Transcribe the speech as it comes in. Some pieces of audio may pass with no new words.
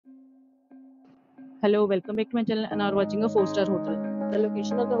Hello, welcome back to my channel and are watching a 4-star hotel. The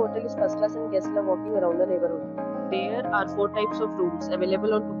location of the hotel is first class and guests love walking around the neighborhood. There are 4 types of rooms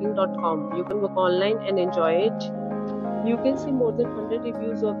available on booking.com. You can book online and enjoy it. You can see more than 100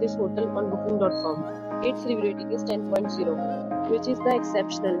 reviews of this hotel on booking.com. Its review rating is 10.0, which is the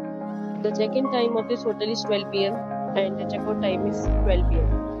exceptional. The check-in time of this hotel is 12 p.m. and the check-out time is 12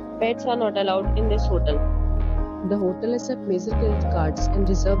 p.m. Pets are not allowed in this hotel. The hotel accepts major credit cards and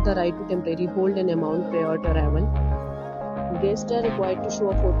reserves the right to temporarily hold an amount prior to arrival. Guests are required to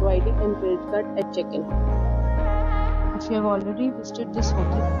show a photo ID and credit card at check-in. If you have already visited this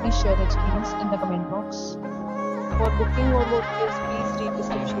hotel, please share your experience in the comment box. For booking or more details, please read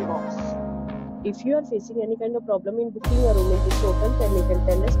description box. If you are facing any kind of problem in booking a room in this hotel, then you can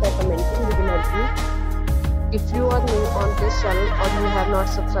tell us by commenting. We will help you. If you are new on this channel or you have not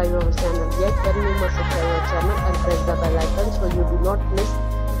subscribed our channel yet, then you must subscribe our channel and press the bell icon so you do not miss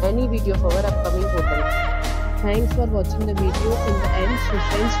any video of our upcoming hotel. Thanks for watching the video till the end. So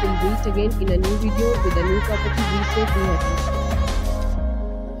friends, will meet again in a new video with a new property. Be safe, be happy.